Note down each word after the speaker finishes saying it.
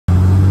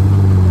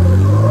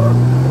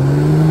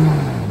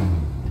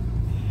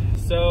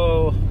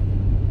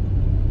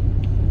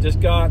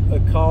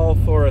call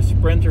for a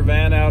Sprinter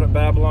van out at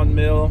Babylon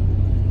Mill,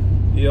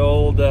 the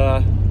old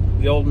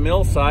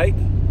mill site.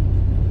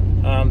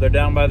 They're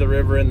down by the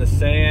river in the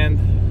sand,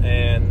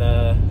 and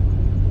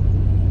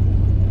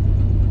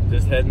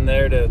just heading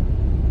there to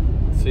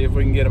see if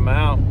we can get them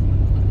out.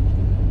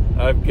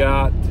 I've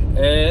got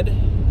Ed.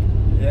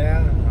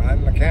 Yeah,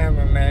 I'm the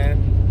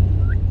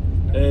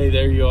cameraman. Hey,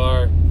 there you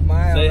are.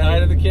 Smile. Say hi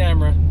to the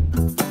camera.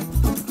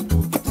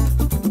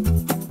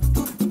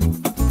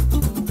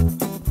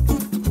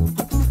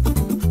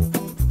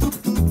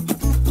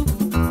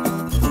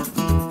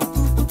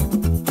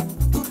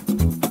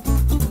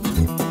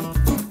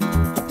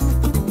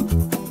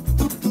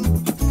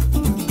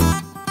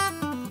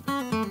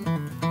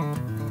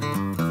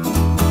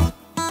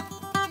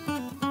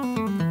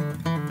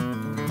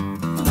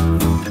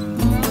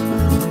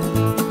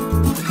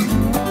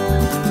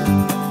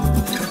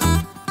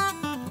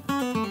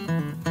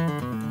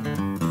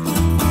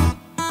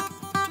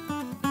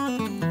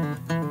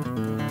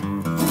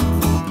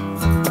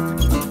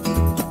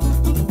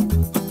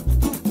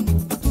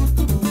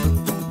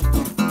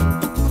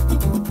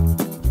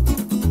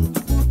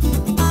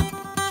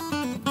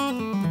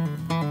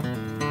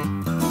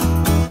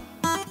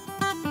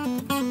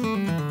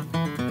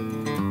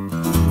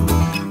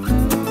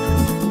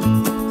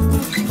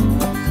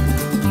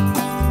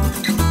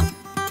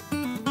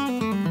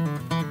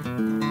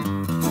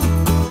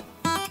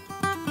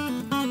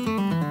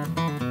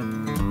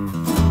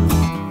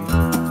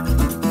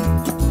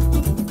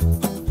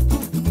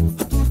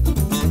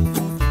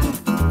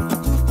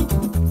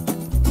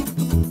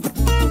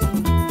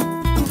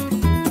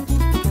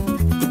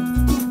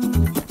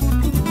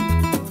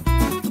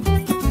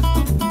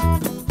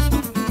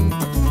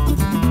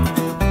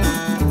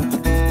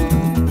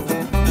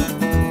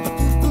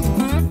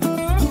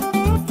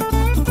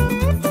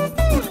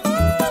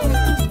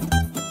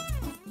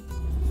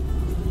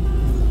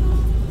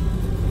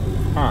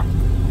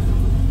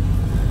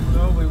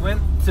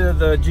 To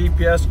the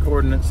GPS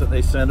coordinates that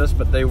they sent us,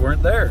 but they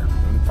weren't there.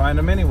 Couldn't find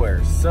them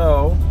anywhere.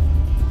 So,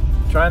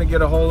 trying to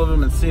get a hold of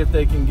them and see if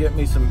they can get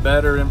me some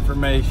better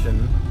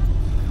information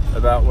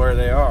about where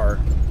they are.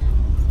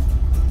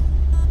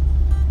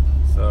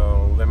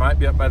 So, they might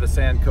be up by the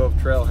Sand Cove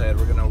trailhead.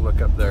 We're gonna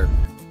look up there.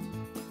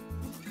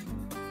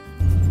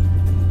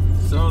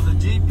 So, the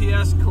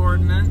GPS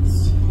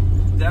coordinates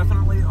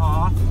definitely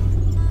off.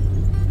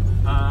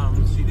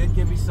 She did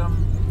give me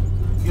some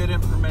good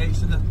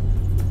information that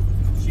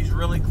she's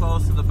really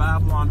close to the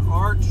Babylon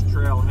Arch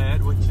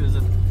trailhead, which is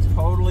a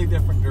totally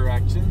different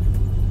direction.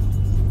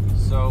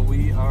 So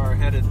we are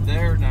headed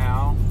there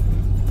now.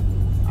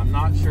 I'm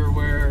not sure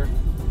where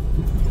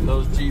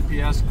those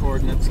GPS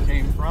coordinates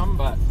came from,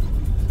 but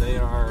they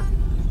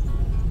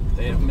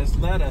have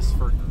misled us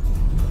for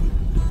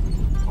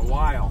a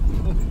while.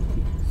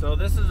 So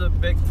this is a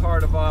big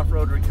part of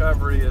off-road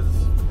recovery, is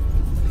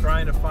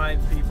trying to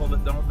find people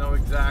that don't know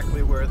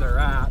exactly where they're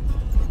at.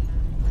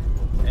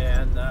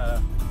 And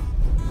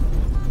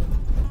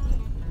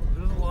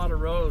there's a lot of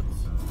roads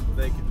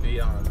they could be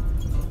on.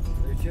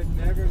 They should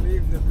never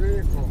leave the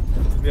vehicle.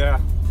 Yeah,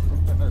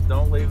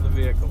 don't leave the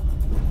vehicle.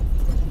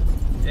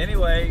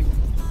 Anyway,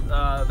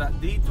 that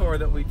detour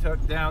that we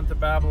took down to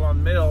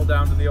Babylon Mill,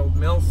 down to the old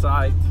mill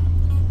site,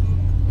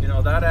 you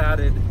know, that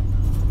added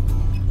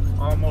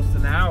almost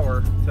an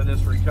hour to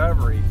this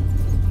recovery.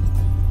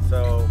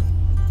 So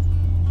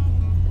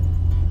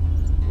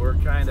we're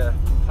kind of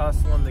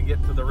hustling to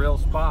get to the real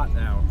spot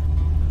now.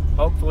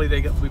 Hopefully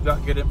we've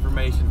got good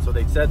information. So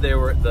they said they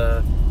were at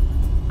the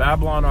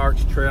Babylon Arch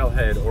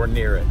trailhead or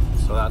near it.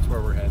 So that's where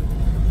we're headed.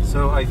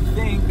 So I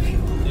think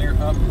they're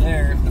up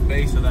there at the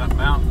base of that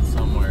mountain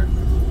somewhere.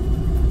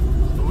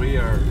 So we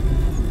are...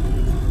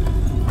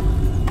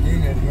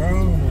 Need a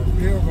drone or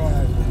field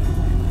glass.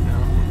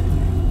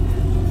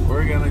 Yeah,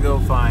 we're gonna go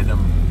find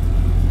them.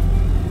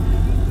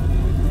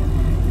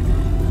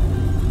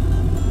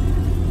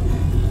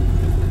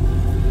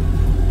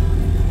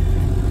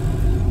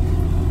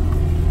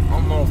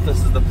 If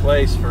this is the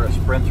place for a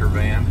Sprinter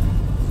van,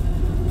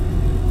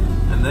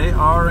 and they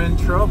are in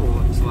trouble,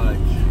 looks like.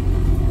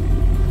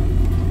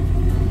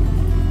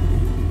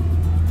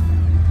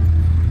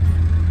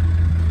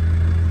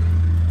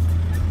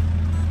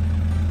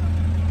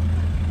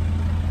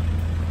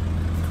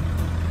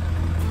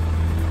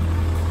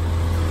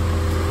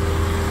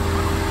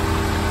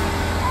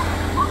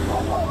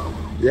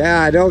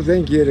 Yeah, I don't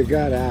think you'd have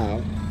got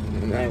out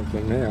without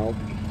some help.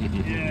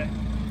 Yeah,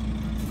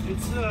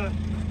 it's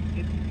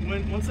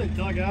once I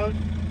dug out,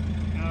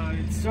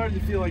 it started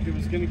to feel like it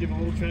was going to give a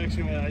little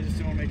traction, but I just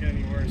didn't want to make it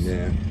any worse.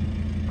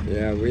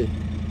 Yeah, we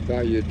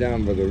thought you were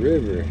down by the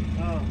river.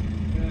 Oh,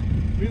 yeah.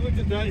 We looked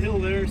at that hill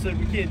there and said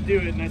we can't do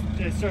it, and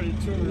I started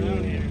to turn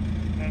around here,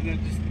 and then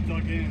just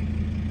dug in.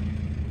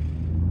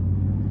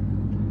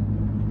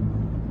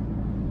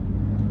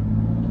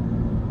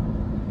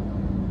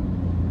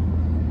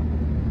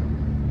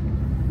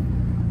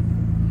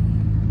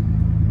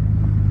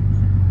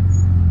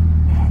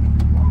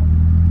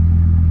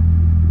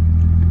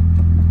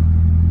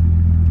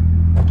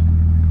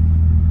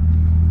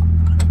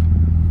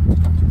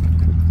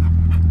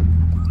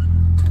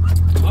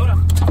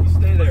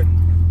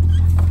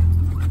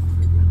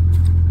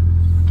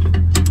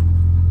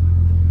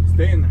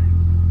 Stay in there.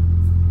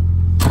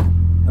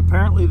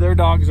 Apparently their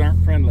dogs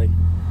aren't friendly.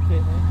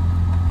 Okay,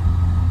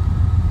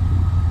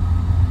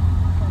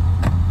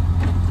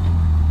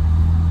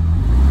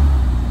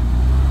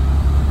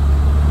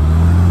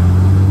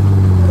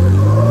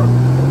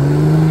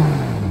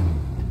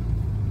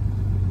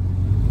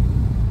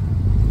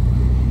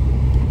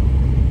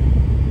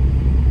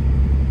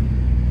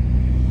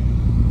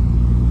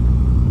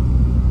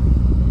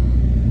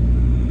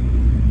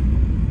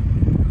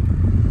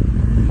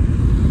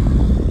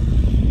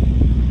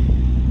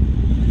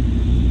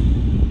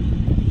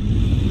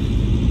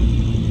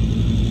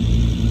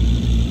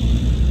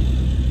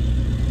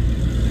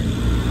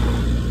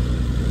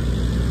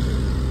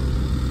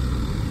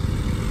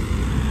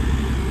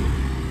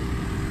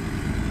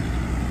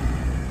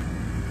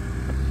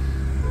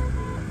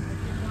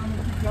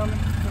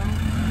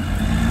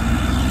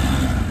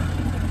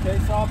 okay,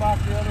 saw back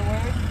the other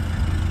way.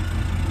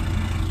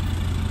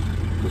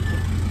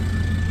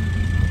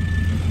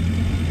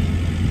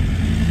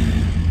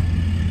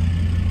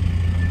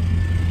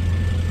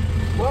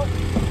 Well,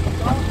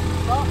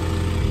 stop.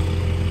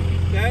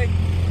 Okay,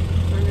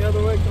 turn the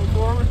other way, come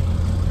forward.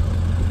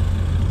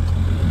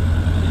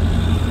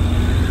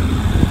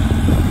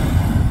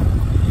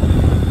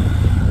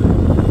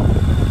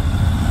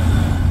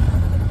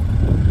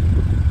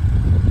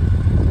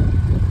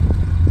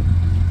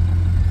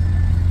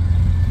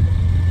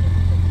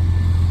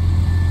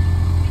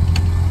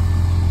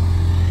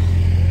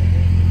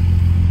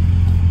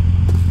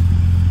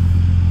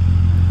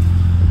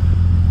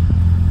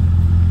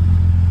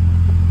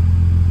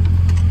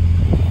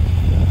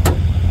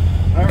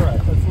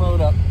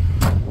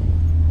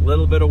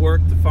 Bit of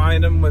work to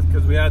find them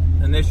because we had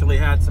initially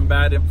had some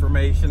bad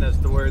information as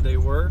to where they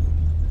were.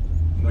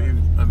 We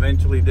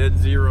eventually did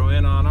zero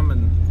in on them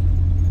and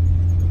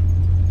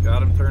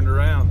got them turned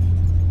around.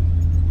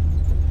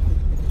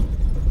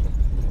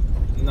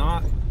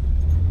 Not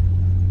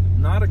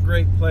a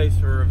great place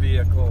for a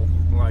vehicle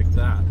like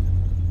that.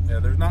 Yeah,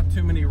 there's not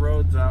too many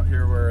roads out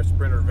here where a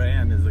Sprinter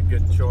van is a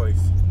good choice.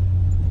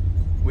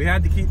 We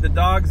had to keep the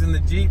dogs in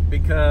the Jeep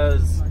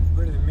because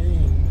Pretty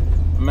mean.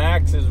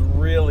 Max is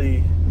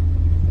really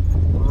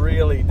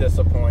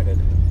disappointed.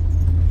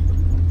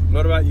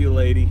 What about you,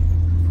 lady?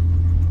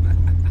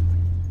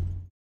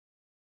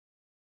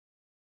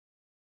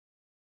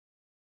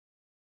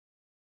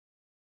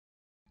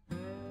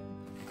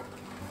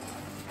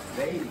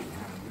 Lady.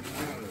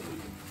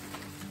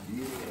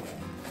 Yeah.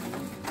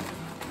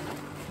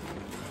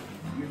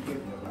 You get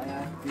the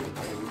last bit,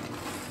 baby.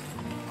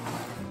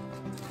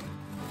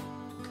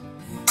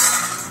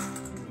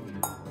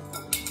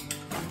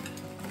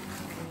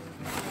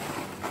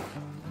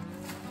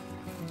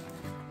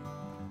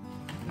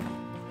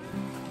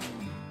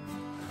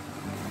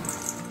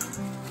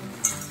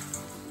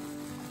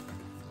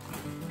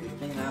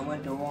 I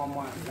went to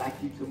Walmart and got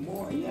you some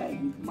more. Yeah,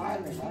 you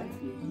smiling,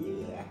 aren't you?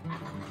 Yeah.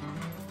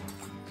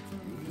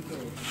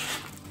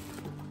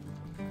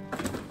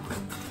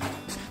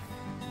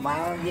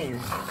 Smile again.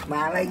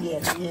 Smile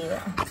again. Yeah.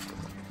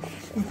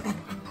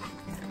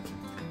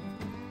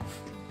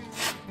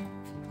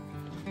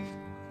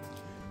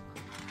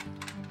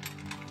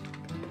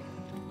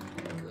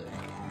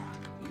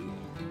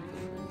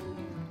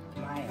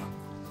 Smile.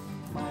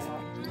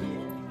 Smile.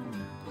 Yeah.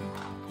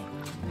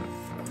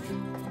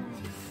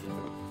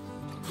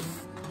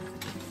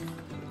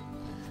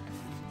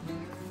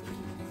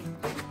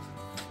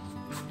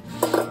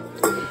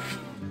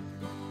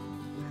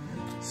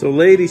 So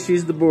Lady,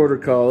 she's the border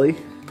collie,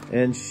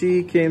 and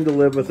she came to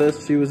live with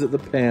us. She was at the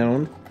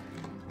pound,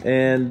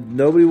 and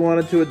nobody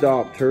wanted to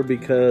adopt her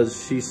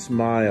because she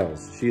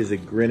smiles. She is a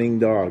grinning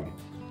dog,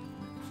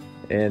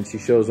 and she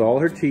shows all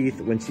her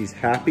teeth when she's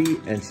happy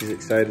and she's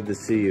excited to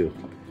see you.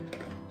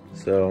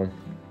 So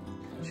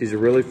she's a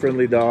really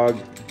friendly dog.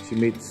 She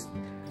meets,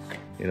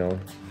 you know,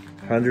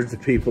 hundreds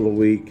of people a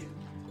week,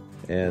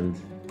 and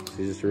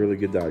she's just a really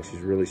good dog. She's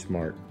really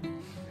smart.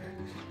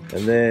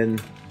 And then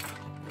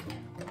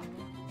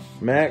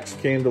Max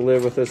came to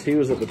live with us. He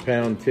was at the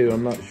pound too.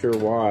 I'm not sure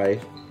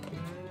why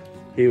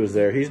he was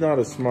there. He's not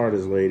as smart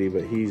as Lady,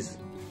 but he's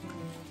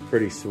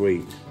pretty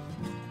sweet.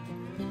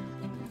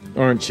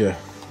 Aren't you?